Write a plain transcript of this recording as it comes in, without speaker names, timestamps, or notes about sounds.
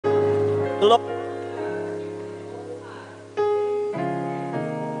So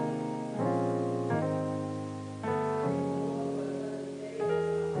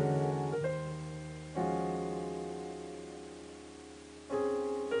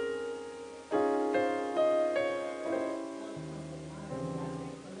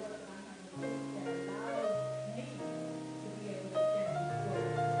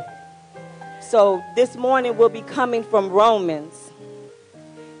this morning we'll be coming from Romans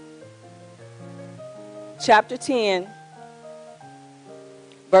chapter 10,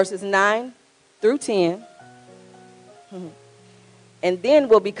 verses 9 through 10. And then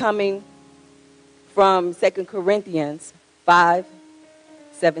we'll be coming from 2 Corinthians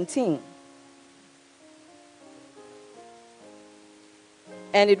 5:17.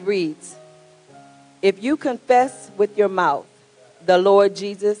 And it reads, "If you confess with your mouth the Lord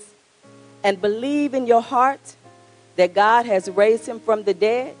Jesus and believe in your heart that God has raised him from the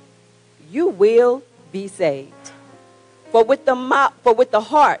dead, you will be saved. For with the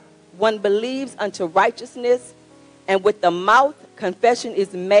heart one believes unto righteousness, and with the mouth confession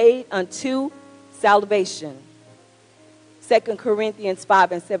is made unto salvation." 2 Corinthians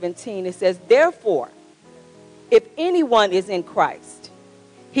 5:17, it says, "Therefore, if anyone is in Christ,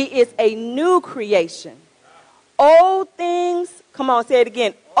 he is a new creation. Old things," come on, say it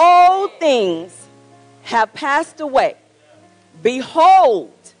again, "old things have passed away.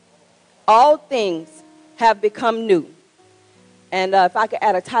 Behold, all things have become new." And if I could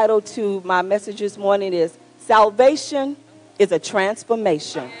add a title to my message this morning, is Salvation is a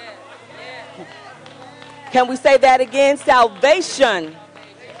Transformation. Can we say that again? Salvation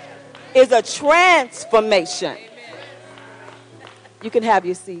is a transformation. You can have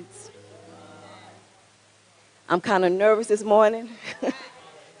your seats. I'm kind of nervous this morning.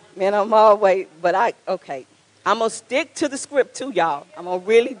 Man, I'm always, but okay. I'm going to stick to the script too, y'all. I'm going to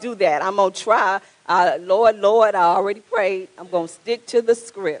really do that. I'm going to try. Lord, I already prayed. I'm going to stick to the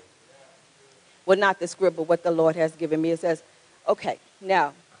script. Well, not the script, but what the Lord has given me. It says, okay,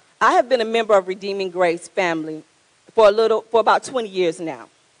 now, I have been a member of Redeeming Grace family for about 20 years now.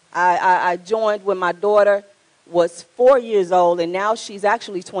 I joined when my daughter was 4 years old, and now she's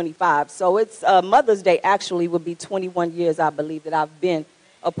actually 25. So it's Mother's Day actually will be 21 years, I believe, that I've been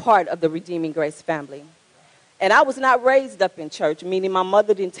a part of the Redeeming Grace family. And I was not raised up in church, meaning my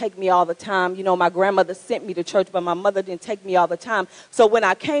mother didn't take me all the time. You know, my grandmother sent me to church, but my mother didn't take me all the time. So when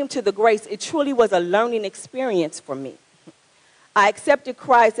I came to the grace, it truly was a learning experience for me. I accepted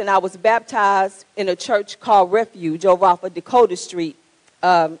Christ, and I was baptized in a church called Refuge over off of Dakota Street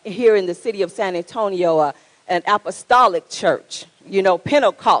here in the city of San Antonio, an apostolic church, you know,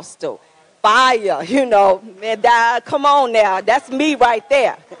 Pentecostal, fire, you know, man, come on now, that's me right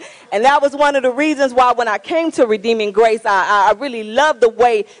there. And that was one of the reasons why when I came to Redeeming Grace, I really loved the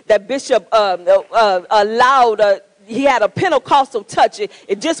way that Bishop allowed, he had a Pentecostal touch.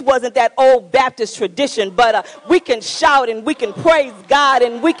 It just wasn't that old Baptist tradition, but we can shout and we can praise God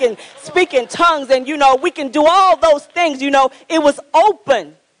and we can speak in tongues and, you know, we can do all those things, you know. It was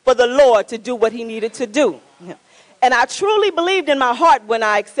open for the Lord to do what he needed to do. And I truly believed in my heart when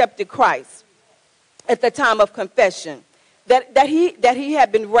I accepted Christ at the time of confession that he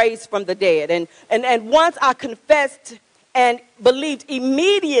had been raised from the dead. And once I confessed and believed,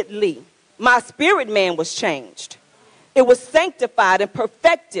 immediately my spirit man was changed. It was sanctified and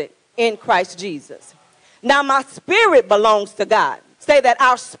perfected in Christ Jesus. Now my spirit belongs to God. Say that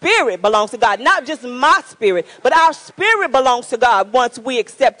our spirit belongs to God. Not just my spirit, but our spirit belongs to God once we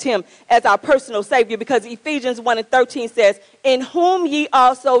accept him as our personal Savior. Because Ephesians 1:13 says, "In whom ye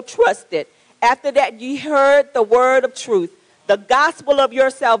also trusted, after that ye heard the word of truth, the gospel of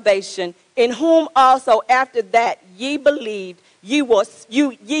your salvation, in whom also after that ye believed, ye were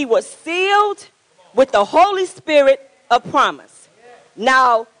sealed with the Holy Spirit of promise."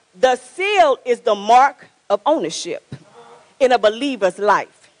 Now, the seal is the mark of ownership in a believer's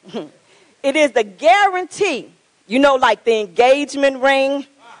life. It is the guarantee, you know, like the engagement ring,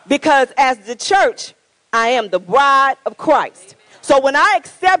 because as the church, I am the bride of Christ. So when I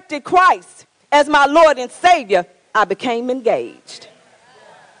accepted Christ as my Lord and Savior, I became engaged.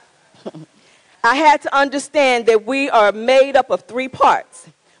 I had to understand that we are made up of three parts,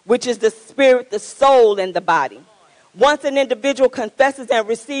 which is the spirit, the soul, and the body. Once an individual confesses and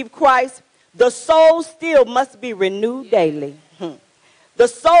receives Christ, the soul still must be renewed daily. The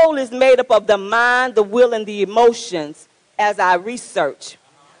soul is made up of the mind, the will, and the emotions as I research.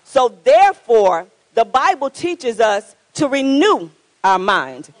 So therefore, the Bible teaches us to renew our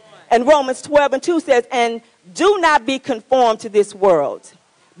mind. And Romans 12:2 says, "And do not be conformed to this world,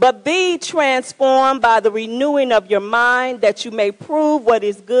 but be transformed by the renewing of your mind, that you may prove what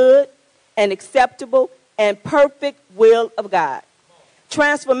is good and acceptable and perfect will of God.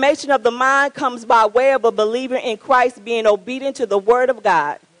 Transformation of the mind comes by way of a believer in Christ being obedient to the word of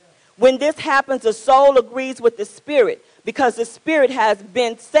God. When this happens, the soul agrees with the spirit because the spirit has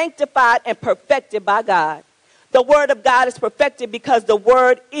been sanctified and perfected by God. The word of God is perfected because the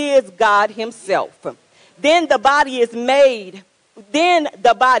word is God himself. Then the body,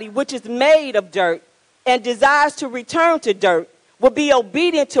 which is made of dirt and desires to return to dirt, will be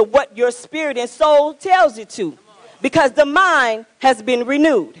obedient to what your spirit and soul tells it to, because the mind has been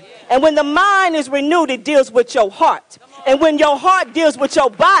renewed. And when the mind is renewed, it deals with your heart. And when your heart deals with your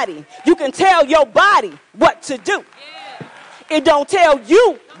body, you can tell your body what to do. It don't tell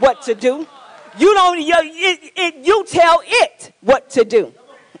you what to do. You tell it what to do.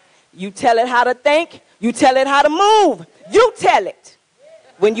 You tell it how to think. You tell it how to move. You tell it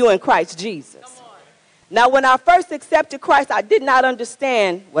when you're in Christ Jesus. Now, when I first accepted Christ, I did not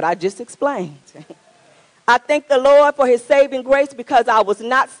understand what I just explained. I thank the Lord for his saving grace because I was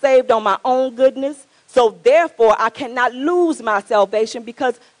not saved on my own goodness. So therefore, I cannot lose my salvation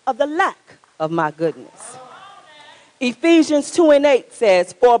because of the lack of my goodness. Ephesians 2:8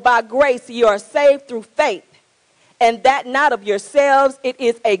 says, "For by grace you are saved through faith, and that not of yourselves, it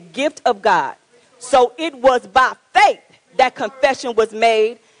is a gift of God." So it was by faith that confession was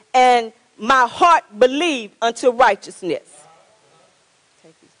made, and my heart believed unto righteousness.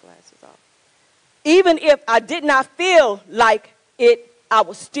 Take these glasses off. Even if I did not feel like it, I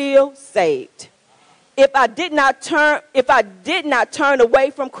was still saved. If I did not turn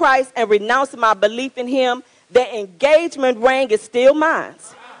away from Christ and renounce my belief in him, the engagement ring is still mine.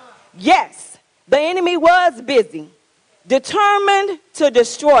 Yes, the enemy was busy, determined to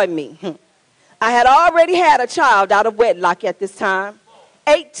destroy me. I had already had a child out of wedlock at this time,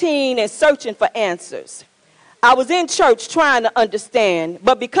 18 and searching for answers. I was in church trying to understand,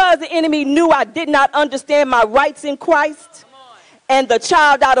 but because the enemy knew I did not understand my rights in Christ, and the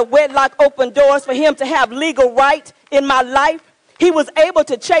child out of wedlock opened doors for him to have legal right in my life, he was able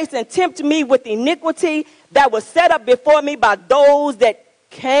to chase and tempt me with iniquity that was set up before me by those that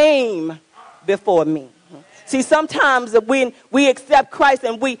came before me. See, sometimes when we accept Christ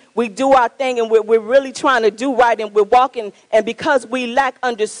and we do our thing and we're really trying to do right and we're walking, and because we lack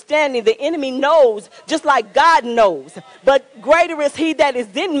understanding, the enemy knows just like God knows. But greater is he that is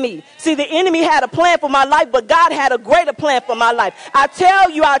in me. See, the enemy had a plan for my life, but God had a greater plan for my life. I tell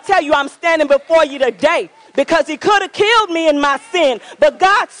you, I'm standing before you today because he could have killed me in my sin, but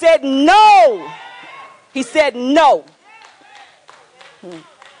God said no. He said no.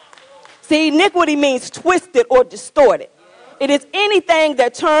 See, iniquity means twisted or distorted. It is anything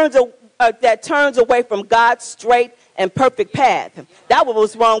that turns away from God's straight and perfect path. That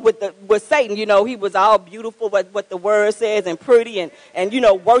was wrong with Satan. You know, he was all beautiful, what the word says, and pretty, and you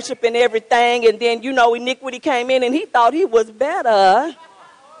know, worshiping everything. And then, you know, iniquity came in and he thought he was better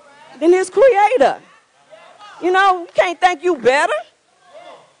than his creator. You know, you can't think you better.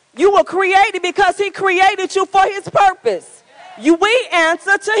 You were created because he created you for his purpose. We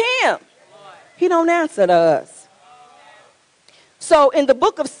answer to him. He don't answer to us. So in the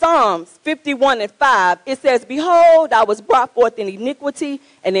book of Psalms 51:5, it says, "Behold, I was brought forth in iniquity,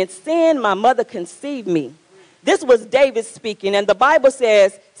 and in sin my mother conceived me." This was David speaking, and the Bible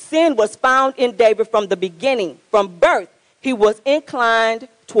says sin was found in David from the beginning. From birth, he was inclined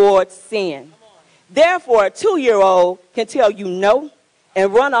towards sin. Therefore, a 2-year-old can tell you no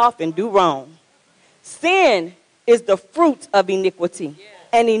and run off and do wrong. Sin is the fruit of iniquity,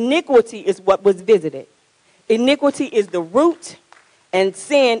 and iniquity is what was visited. Iniquity is the root, and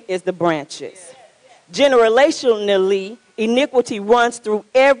sin is the branches. Generationally, iniquity runs through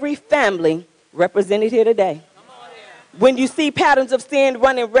every family represented here today. When you see patterns of sin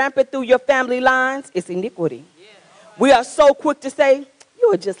running rampant through your family lines, it's iniquity. We are so quick to say,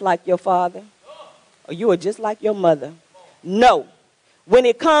 "You are just like your father," or "You are just like your mother." No. When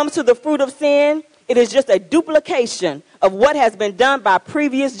it comes to the fruit of sin, it is just a duplication of what has been done by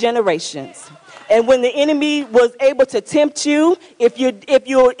previous generations. And when the enemy was able to tempt you, if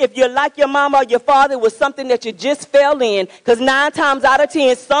you're like your mama or your father, it was something that you just fell in, because 9 times out of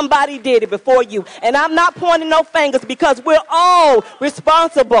 10, somebody did it before you. And I'm not pointing no fingers, because we're all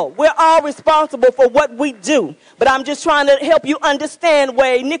responsible. We're all responsible for what we do. But I'm just trying to help you understand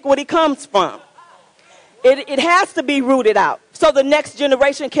where iniquity comes from. It has to be rooted out so the next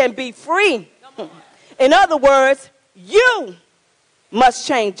generation can be free. In other words, you must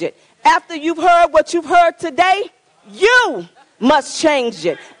change it. After you've heard what you've heard today, you must change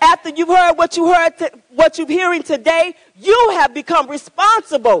it. After you've heard what you're hearing today, you have become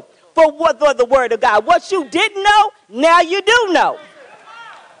responsible for the word of God. What you didn't know, now you do know.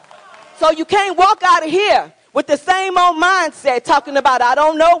 So you can't walk out of here with the same old mindset talking about, I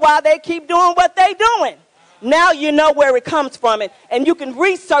don't know why they keep doing what they're doing. Now you know where it comes from, and you can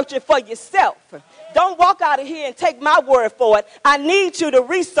research it for yourself. Don't walk out of here and take my word for it. I need you to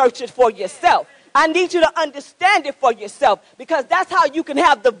research it for yourself. I need you to understand it for yourself, because that's how you can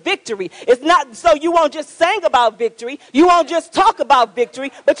have the victory. It's not so you won't just sing about victory. You won't just talk about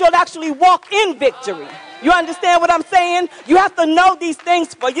victory, but you'll actually walk in victory. You understand what I'm saying? You have to know these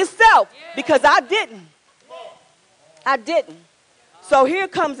things for yourself, because I didn't. So here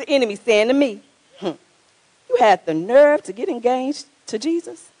comes the enemy saying to me, you had the nerve to get engaged to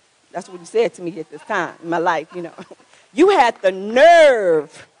Jesus? That's what he said to me at this time in my life, you know. You had the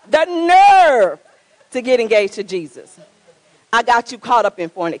nerve to get engaged to Jesus. I got you caught up in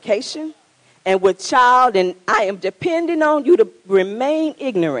fornication and with child, and I am depending on you to remain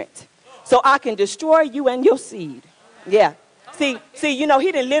ignorant so I can destroy you and your seed. Yeah. See, you know,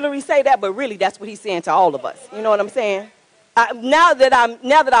 he didn't literally say that, but really that's what he's saying to all of us. You know what I'm saying? Now that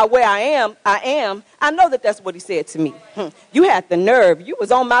I'm where I am, I know that that's what he said to me. You had the nerve. You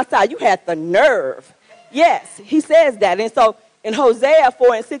was on my side. You had the nerve. Yes, he says that. And so in Hosea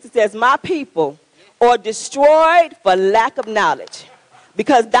 4:6, it says, my people are destroyed for lack of knowledge.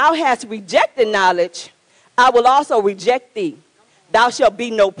 Because thou hast rejected knowledge, I will also reject thee. Thou shalt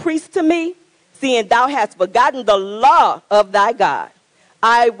be no priest to me, seeing thou hast forgotten the law of thy God.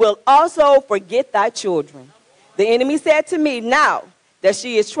 I will also forget thy children. The enemy said to me, now that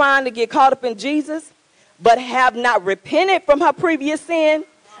she is trying to get caught up in Jesus, but have not repented from her previous sin,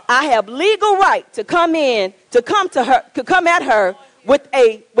 I have legal right to come at her with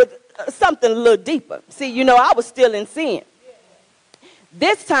something a little deeper. See, you know, I was still in sin.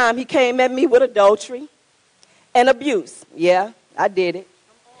 This time he came at me with adultery and abuse. Yeah, I did it.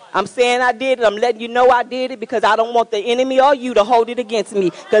 I'm saying I did it. I'm letting you know I did it, because I don't want the enemy or you to hold it against me,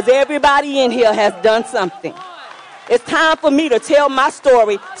 because everybody in here has done something. It's time for me to tell my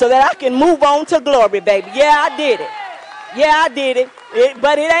story so that I can move on to glory, baby. Yeah, I did it. Yeah, I did it.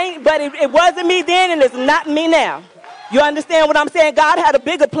 It wasn't me then, and it's not me now. You understand what I'm saying? God had a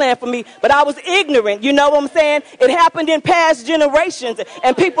bigger plan for me, but I was ignorant. You know what I'm saying? It happened in past generations,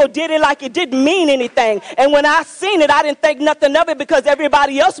 and people did it like it didn't mean anything. And when I seen it, I didn't think nothing of it, because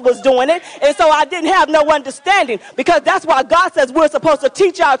everybody else was doing it. And so I didn't have no understanding, because that's why God says we're supposed to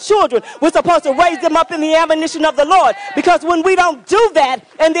teach our children. We're supposed to raise them up in the admonition of the Lord. Because when we don't do that,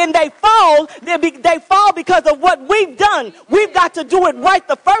 and then they fall, they fall because of what we've done. We've got to do it right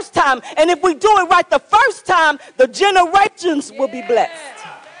the first time. And if we do it right the first time, the generations will be blessed.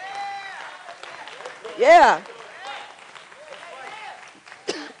 Yeah.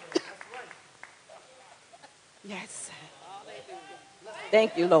 Yes.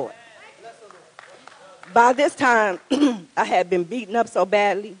 Thank you, Lord. By this time, I had been beaten up so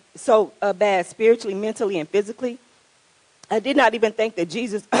badly, bad spiritually, mentally, and physically. I did not even think that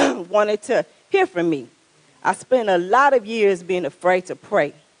Jesus wanted to hear from me. I spent a lot of years being afraid to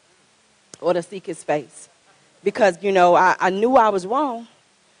pray or to seek his face. Because, you know, I knew I was wrong,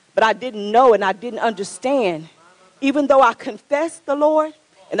 but I didn't know and I didn't understand. Even though I confessed the Lord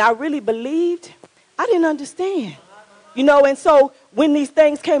and I really believed, I didn't understand. You know, and so when these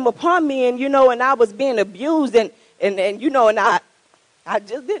things came upon me, and, you know, and I was being abused and you know, and I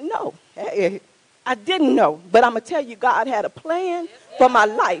just didn't know. I didn't know. But I'm going to tell you, God had a plan for my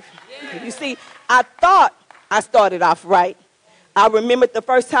life. You see, I thought I started off right. I remembered the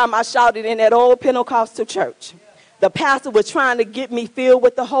first time I shouted in that old Pentecostal church. The pastor was trying to get me filled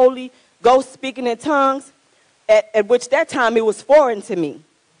with the Holy Ghost, speaking in tongues, at which that time it was foreign to me.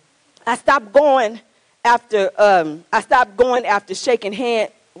 I stopped going after shaking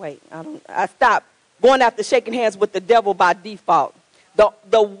hands. I stopped going after shaking hands with the devil by default.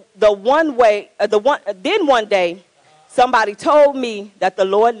 One day, somebody told me that the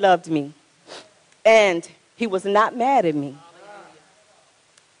Lord loved me, and he was not mad at me.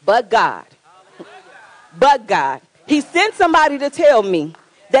 But God, he sent somebody to tell me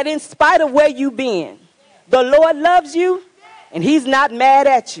that in spite of where you've been, the Lord loves you, and he's not mad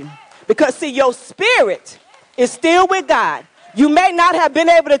at you. Because, see, your spirit is still with God. You may not have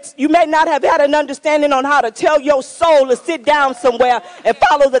had an understanding on how to tell your soul to sit down somewhere and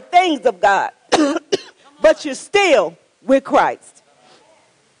follow the things of God. But you're still with Christ.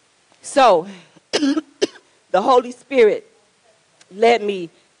 So, the Holy Spirit led me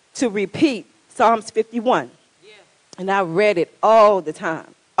to repeat Psalms 51. Yeah. And I read it all the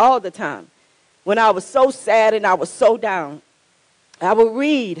time. When I was so sad and I was so down, I would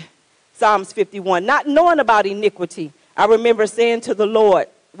read Psalms 51, not knowing about iniquity. I remember saying to the Lord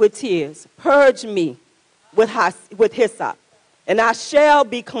with tears, purge me with hyssop, and I shall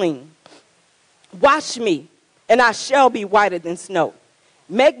be clean. Wash me, and I shall be whiter than snow.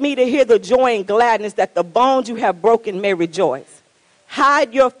 Make me to hear the joy and gladness, that the bones you have broken may rejoice.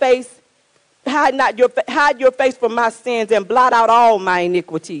 Hide your face from my sins, and blot out all my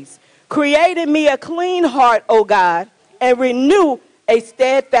iniquities. Create in me a clean heart, O God, and renew a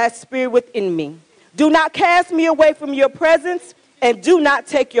steadfast spirit within me. Do not cast me away from your presence, and do not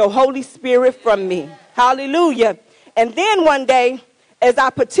take your Holy Spirit from me. Hallelujah. And then one day, as I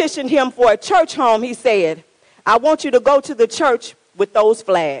petitioned him for a church home, he said, I want you to go to the church with those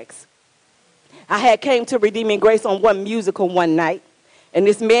flags. I had came to Redeeming Grace on one musical one night, and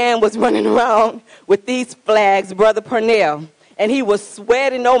this man was running around with these flags, Brother Purnell, and he was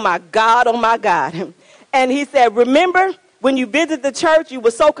sweating, oh my God, oh my God. And he said, remember when you visited the church, you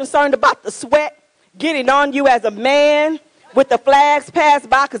were so concerned about the sweat getting on you as a man with the flags passed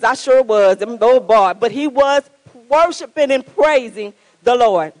by, because I sure was, oh boy, but he was worshiping and praising the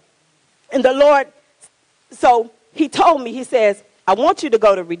Lord. And the Lord, so he told me, he says, I want you to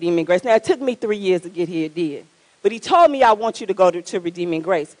go to Redeeming Grace. Now, it took me 3 years to get here, it did. But he told me, I want you to go to Redeeming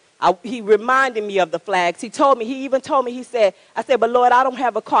Grace. He reminded me of the flags. He even told me, he said, I said, but Lord, I don't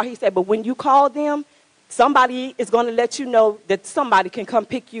have a car. He said, but when you call them, somebody is going to let you know that somebody can come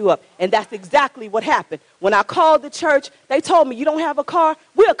pick you up. And that's exactly what happened. When I called the church, they told me, you don't have a car?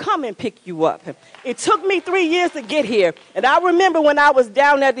 We'll come and pick you up. It took me 3 years to get here. And I remember when I was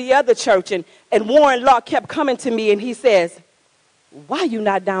down at the other church, and Warren Law kept coming to me, and he says, why are you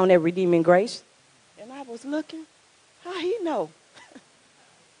not down at Redeeming Grace? And I was looking. How he know?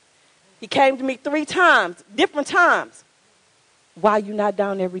 He came to me 3 times, different times. Why are you not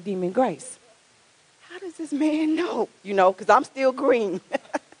down at Redeeming Grace? How does this man know? You know, because I'm still green.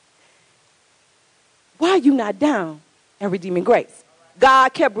 Why are you not down at Redeeming Grace?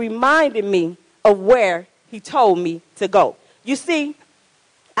 God kept reminding me of where he told me to go. You see,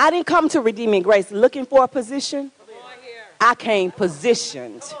 I didn't come to Redeeming Grace looking for a position. I came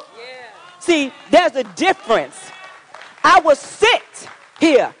positioned. See, there's a difference. I was sent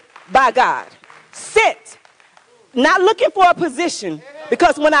here by God. Sent. Not looking for a position.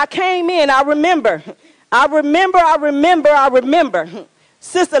 Because when I came in, I remember.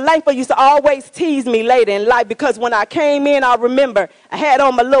 Sister Langford used to always tease me later in life, because when I came in, I remember I had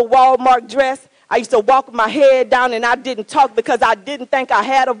on my little Walmart dress. I used to walk with my head down, and I didn't talk because I didn't think I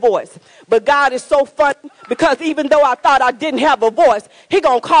had a voice. But God is so funny, because even though I thought I didn't have a voice, he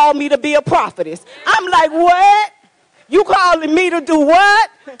going to call me to be a prophetess. I'm like, what? You calling me to do what?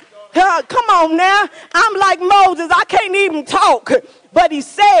 Come on now. I'm like Moses. I can't even talk. But he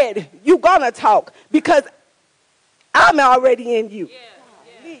said, you going to talk, because I'm already in you.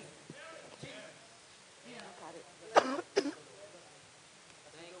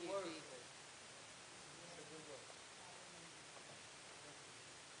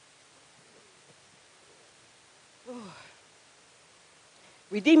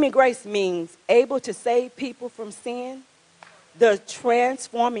 Redeeming grace means able to save people from sin. The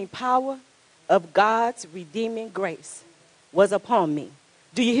transforming power of God's redeeming grace was upon me.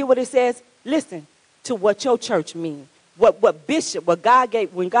 Do you hear what it says? Listen to what your church means. What God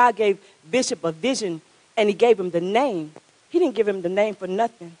gave, when God gave Bishop a vision and he gave him the name, he didn't give him the name for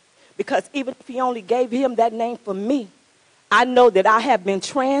nothing. Because even if he only gave him that name for me, I know that I have been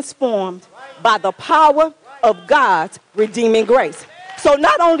transformed by the power of God's redeeming grace. So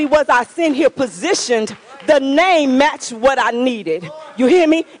not only was I sent here positioned, the name matched what I needed. You hear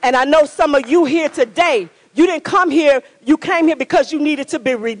me? And I know some of you here today, you didn't come here, you came here because you needed to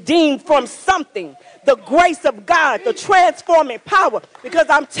be redeemed from something. The grace of God, the transforming power. Because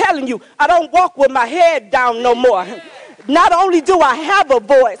I'm telling you, I don't walk with my head down no more. Not only do I have a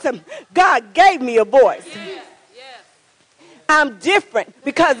voice, God gave me a voice. I'm different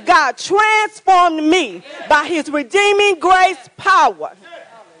because God transformed me by his redeeming grace power.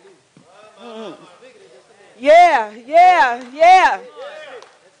 Yeah.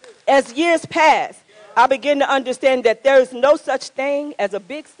 As years pass, I begin to understand that there is no such thing as a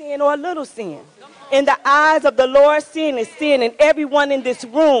big sin or a little sin. In the eyes of the Lord, sin is sin, and everyone in this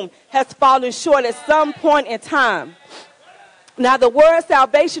room has fallen short at some point in time. Now, the word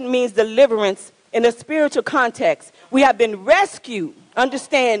salvation means deliverance in a spiritual context. We have been rescued,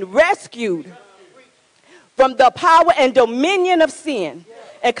 understand, rescued from the power and dominion of sin.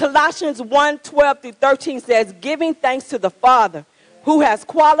 And Colossians 1:12-13 says, giving thanks to the Father who has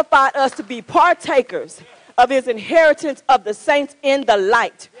qualified us to be partakers of his inheritance of the saints in the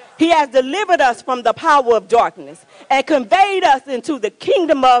light. He has delivered us from the power of darkness and conveyed us into the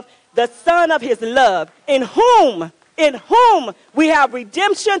kingdom of the Son of his love, in whom in whom we have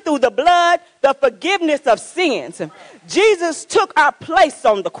redemption through the blood, the forgiveness of sins. Jesus took our place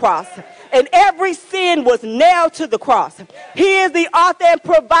on the cross, and every sin was nailed to the cross. He is the author and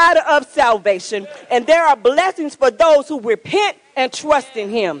provider of salvation, and there are blessings for those who repent and trust in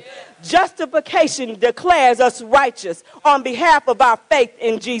him. Justification declares us righteous on behalf of our faith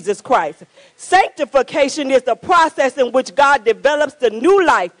in Jesus Christ. Sanctification is the process in which God develops the new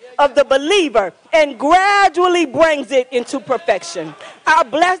life of the believer and gradually brings it into perfection. Our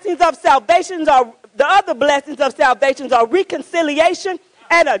blessings of salvation are, the other blessings of salvation are reconciliation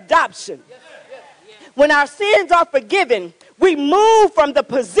and adoption. When our sins are forgiven, we move from the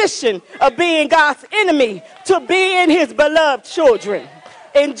position of being God's enemy to being his beloved children.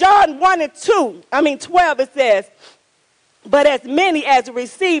 In John 12, it says, but as many as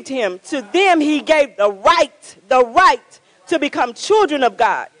received him, to them he gave the right to become children of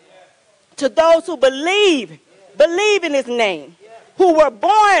God. To those who believe in his name, who were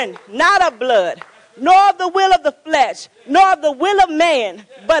born not of blood, nor of the will of the flesh, nor of the will of man,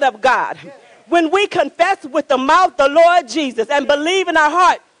 but of God. When we confess with the mouth the Lord Jesus and believe in our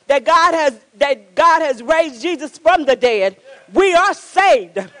heart that God has raised Jesus from the dead, we are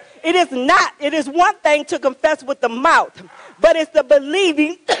saved. It is one thing to confess with the mouth, but it's the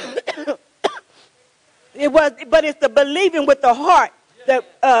believing it's the believing with the heart.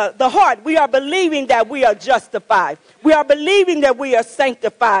 The heart, we are believing that we are justified. We are believing that we are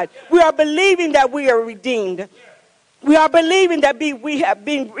sanctified. We are believing that we are redeemed. We are believing that we have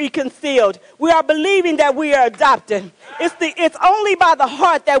been reconciled. We are believing that we are adopted. It's only by the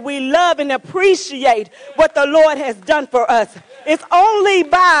heart that we love and appreciate what the Lord has done for us. It's only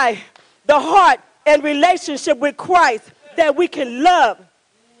by the heart and relationship with Christ that we can love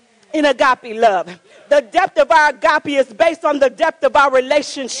in agape love. The depth of our agape is based on the depth of our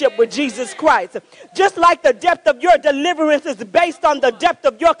relationship with Jesus Christ. Just like the depth of your deliverance is based on the depth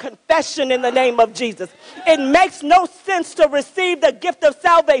of your confession in the name of Jesus. It makes no sense to receive the gift of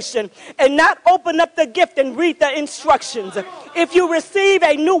salvation and not open up the gift and read the instructions. If you receive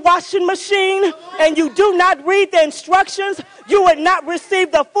a new washing machine and you do not read the instructions, you would not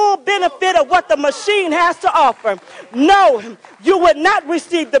receive the full benefit of what the machine has to offer. No, you would not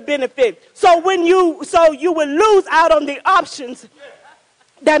receive the benefit. So you will lose out on the options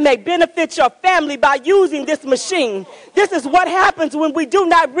that may benefit your family by using this machine. This is what happens when we do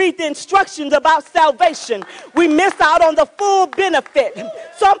not read the instructions about salvation. We miss out on the full benefit.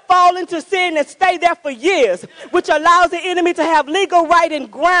 Some fall into sin and stay there for years, which allows the enemy to have legal right and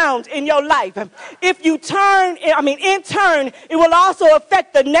ground in your life. If you in turn, it will also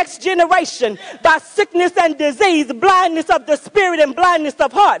affect the next generation by sickness and disease, blindness of the spirit and blindness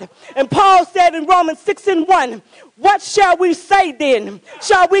of heart. And Paul said in Romans 6:1, what shall we say then?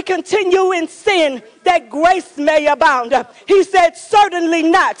 Shall we continue in sin that grace may abound? He said, certainly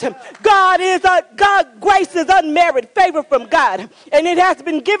not. Grace is unmerited favor from God. And it has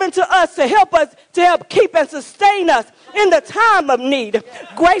been given to us to help keep and sustain us in the time of need.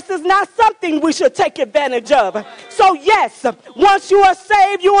 Grace is not something we should take advantage of. So yes, once you are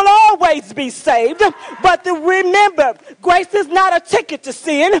saved, you will always be saved. But remember, grace is not a ticket to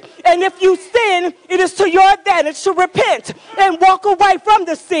sin. And if you sin, it is to your advantage to repent and walk away from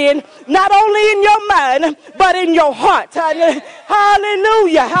the sin, not only in your mind, but in your heart.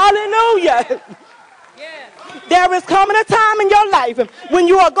 Hallelujah. Hallelujah. There is coming a time in your life when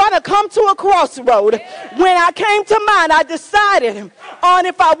you are going to come to a crossroad. When I came to mind, I decided on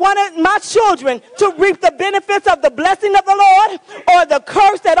if I wanted my children to reap the benefits of the blessing of the Lord or the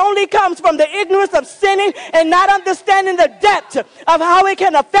curse that only comes from the ignorance of sinning and not understanding the depth of how it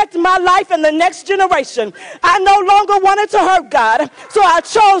can affect my life and the next generation. I no longer wanted to hurt God, so I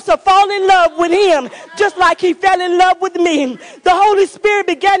chose to fall in love with him just like he fell in love with me. The Holy Spirit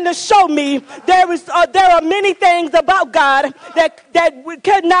began to show me there are many things about God that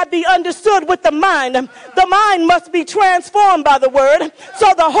could not be understood with the mind. The mind must be transformed by the word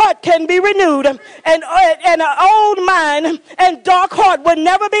so the heart can be renewed. And an old mind and dark heart will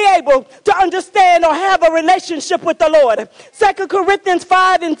never be able to understand or have a relationship with the Lord. 2 Corinthians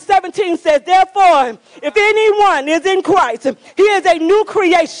 5:17 says, therefore, if anyone is in Christ, he is a new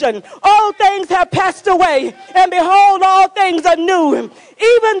creation. All things have passed away, and behold, all things are new.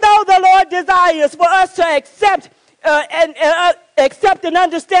 Even though the Lord desires for us to accept accept and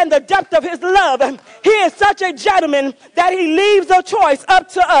understand the depth of his love. He is such a gentleman that he leaves a choice up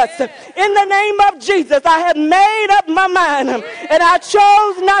to us. In the name of Jesus, I have made up my mind, and I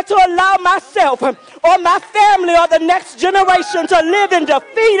chose not to allow myself or my family or the next generation to live in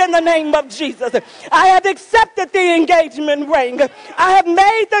defeat in the name of Jesus. I have accepted the engagement ring. I have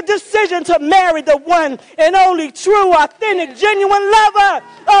made the decision to marry the one and only true, authentic, genuine lover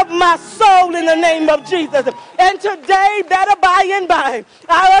of my soul in the name of Jesus. And today, better by and by,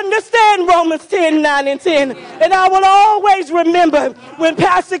 I understand Romans 10, 9, and 10. And I will always remember when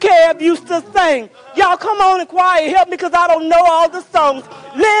Pastor Kev used to sing. Y'all come on and quiet, help me because I don't know all the songs.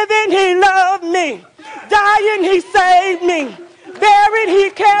 Living, he loved me. Dying, he saved me. Buried, he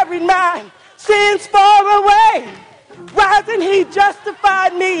carried my sins far away. Rising, he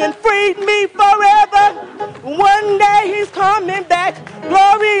justified me and freed me forever. One day he's coming back.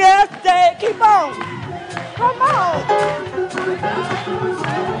 Glorious day. Keep on. Come on.